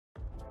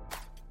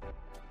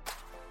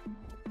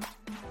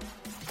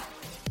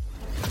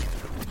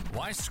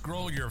Why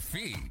scroll your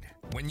feed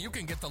when you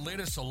can get the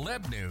latest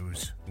celeb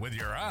news with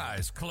your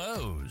eyes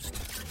closed?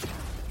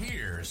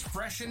 Here's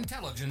fresh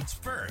intelligence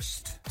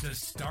first to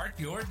start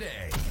your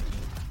day.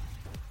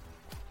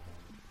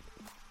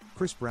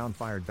 Chris Brown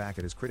fired back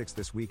at his critics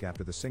this week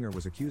after the singer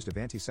was accused of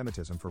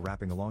anti-Semitism for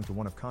rapping along to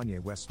one of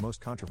Kanye West's most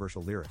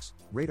controversial lyrics,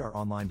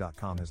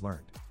 RadarOnline.com has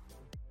learned.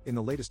 In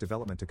the latest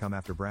development to come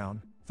after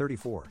Brown,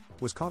 34,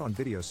 was caught on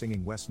video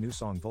singing West's new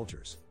song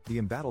Vultures, the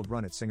embattled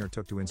run it singer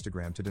took to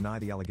Instagram to deny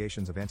the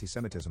allegations of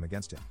anti-Semitism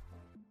against him.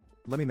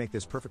 "Let me make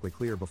this perfectly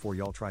clear before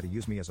y'all try to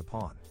use me as a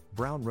pawn,"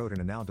 Brown wrote in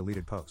a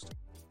now-deleted post.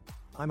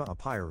 "I'm a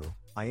Pyru,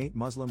 I ain't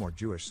Muslim or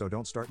Jewish, so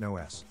don't start no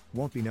S,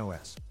 won't be no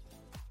S.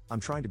 I'm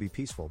trying to be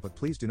peaceful, but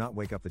please do not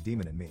wake up the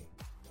demon in me."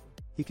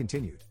 He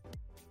continued.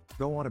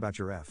 "Go on about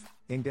your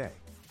ing day."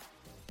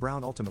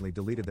 Brown ultimately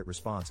deleted that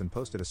response and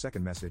posted a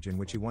second message in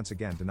which he once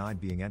again denied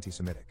being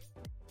anti-Semitic.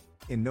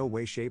 "In no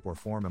way, shape, or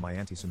form am I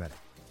anti-Semitic,"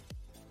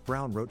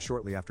 Brown wrote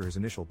shortly after his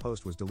initial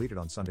post was deleted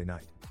on Sunday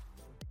night.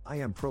 "I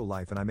am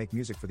pro-life and I make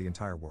music for the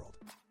entire world.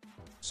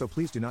 So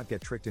please do not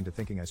get tricked into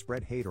thinking I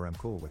spread hate or I'm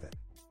cool with it.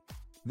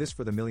 This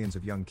for the millions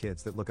of young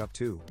kids that look up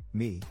to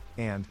me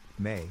and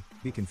may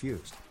be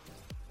confused."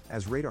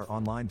 As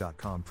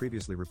RadarOnline.com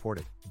previously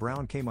reported,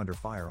 Brown came under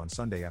fire on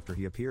Sunday after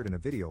he appeared in a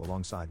video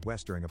alongside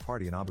West during a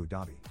party in Abu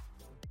Dhabi.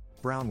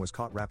 Brown was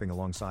caught rapping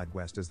alongside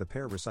West as the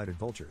pair recited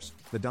Vultures,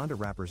 the Donda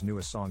rapper's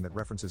newest song that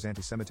references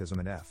anti-Semitism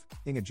and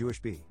ing a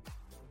Jewish B.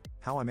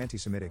 "How I'm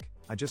anti-Semitic,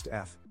 I just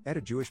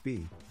a Jewish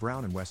B,"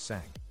 Brown and West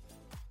sang.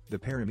 The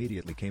pair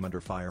immediately came under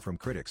fire from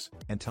critics,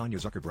 and Tanya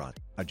Zuckerbrot,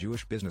 a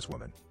Jewish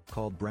businesswoman,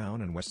 called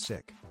Brown and West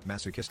sick,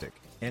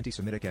 masochistic,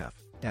 anti-Semitic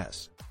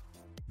F.S.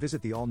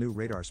 Visit the all-new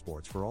Radar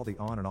Sports for all the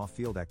on- and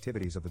off-field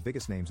activities of the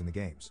biggest names in the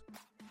games.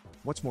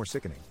 What's more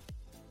sickening?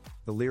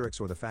 The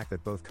lyrics or the fact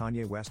that both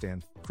Kanye West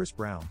and Chris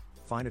Brown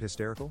find it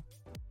hysterical?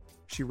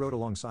 She wrote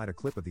alongside a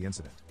clip of the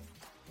incident.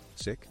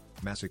 "Sick,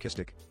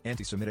 masochistic,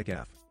 anti-Semitic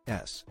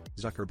F.S.,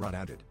 Zuckerbrot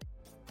added.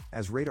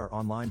 As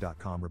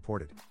RadarOnline.com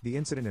reported, the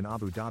incident in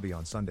Abu Dhabi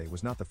on Sunday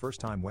was not the first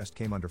time West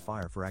came under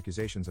fire for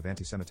accusations of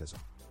anti-Semitism.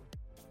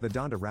 The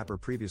Donda rapper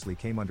previously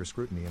came under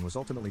scrutiny and was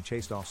ultimately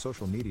chased off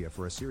social media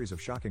for a series of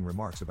shocking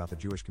remarks about the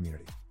Jewish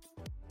community.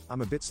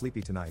 "I'm a bit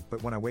sleepy tonight,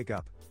 but when I wake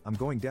up, I'm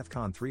going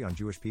DEFCON 3 on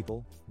Jewish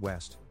people,"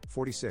 West,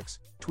 46,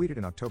 tweeted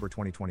in October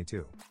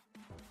 2022.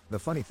 "The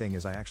funny thing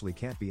is I actually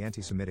can't be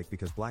anti-Semitic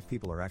because black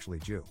people are actually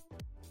Jew.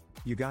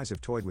 You guys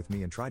have toyed with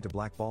me and tried to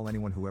blackball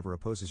anyone who ever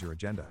opposes your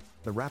agenda,"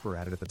 the rapper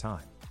added at the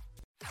time.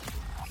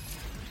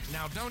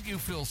 Now don't you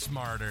feel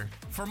smarter?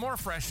 For more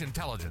fresh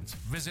intelligence,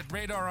 visit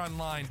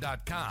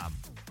RadarOnline.com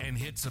and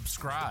hit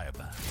subscribe.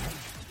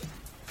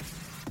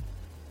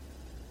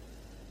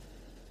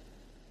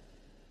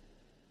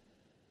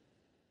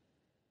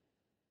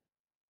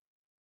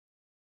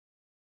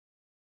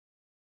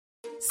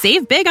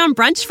 Save big on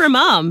brunch for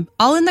mom,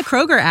 all in the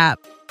Kroger app.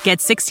 Get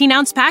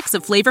 16-ounce packs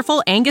of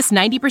flavorful Angus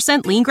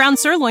 90% lean ground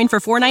sirloin for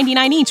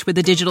 $4.99 each with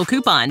a digital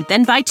coupon.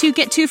 Then buy 2,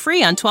 get 2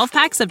 free on 12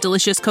 packs of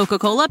delicious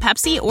Coca-Cola,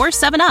 Pepsi, or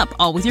 7-Up,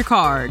 all with your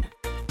card.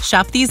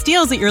 Shop these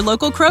deals at your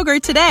local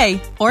Kroger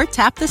today, or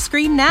tap the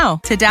screen now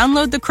to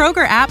download the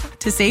Kroger app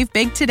to save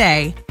big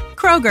today.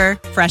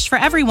 Kroger, fresh for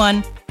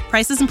everyone.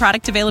 Prices and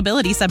product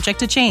availability subject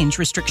to change.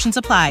 Restrictions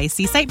apply.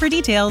 See site for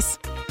details.